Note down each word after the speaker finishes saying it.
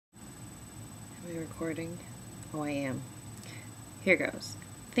Are we recording? Oh, I am. Here goes.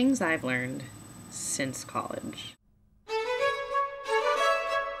 Things I've learned since college.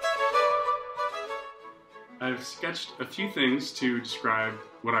 I've sketched a few things to describe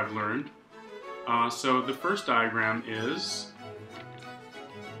what I've learned. So the first diagram is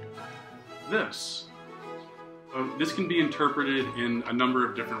this. This can be interpreted in a number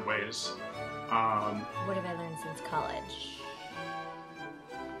of different ways. What have I learned since college?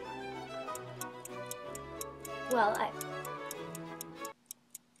 Well,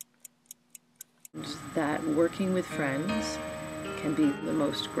 That working with friends can be the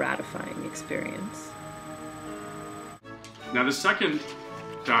most gratifying experience. Now the second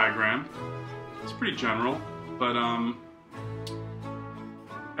diagram is pretty general, but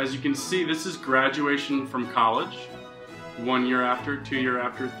as you can see, this is graduation from college. 1 year after, 2 year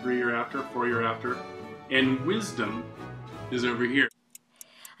after, 3 year after, 4 year after, and wisdom is over here.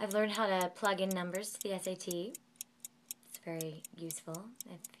 I've learned how to plug in numbers to the SAT. It's very useful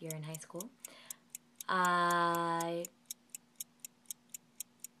if you're in high school.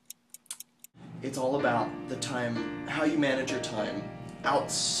 It's all about the time, how you manage your time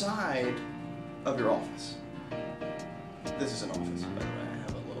outside of your office. This is an office, by the way. I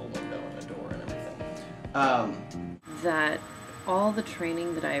have a little window and a door and everything. That all the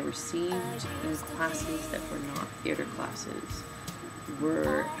training that I received in classes that were not theater classes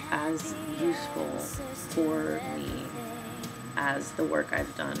were as useful for me as the work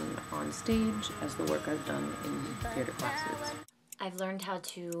I've done on stage, as the work I've done in theater classes. I've learned how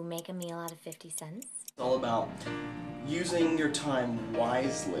to make a meal out of 50 cents. It's all about using your time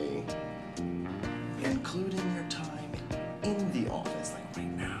wisely, including your time in the office, like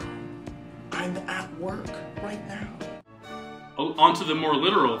right now. I'm at work right now. On to the more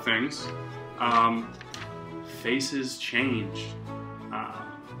literal things. Faces change.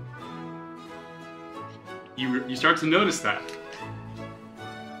 You start to notice that.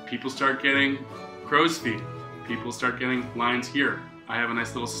 People start getting crow's feet. People start getting lines here. I have a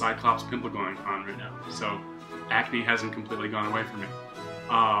nice little cyclops pimple going on right now, so acne hasn't completely gone away from me.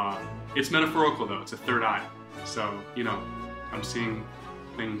 It's metaphorical though, it's a third eye. So, you know, I'm seeing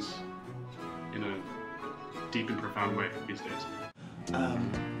things in a deep and profound way these days.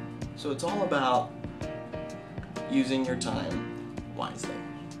 So it's all about using your time wisely.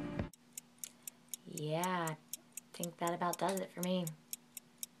 Yeah, I think that about does it for me.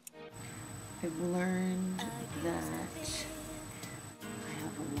 I've learned that I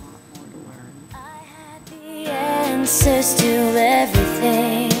have a lot more to learn. I had the answers to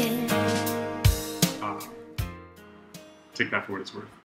everything. Take that for what it's worth.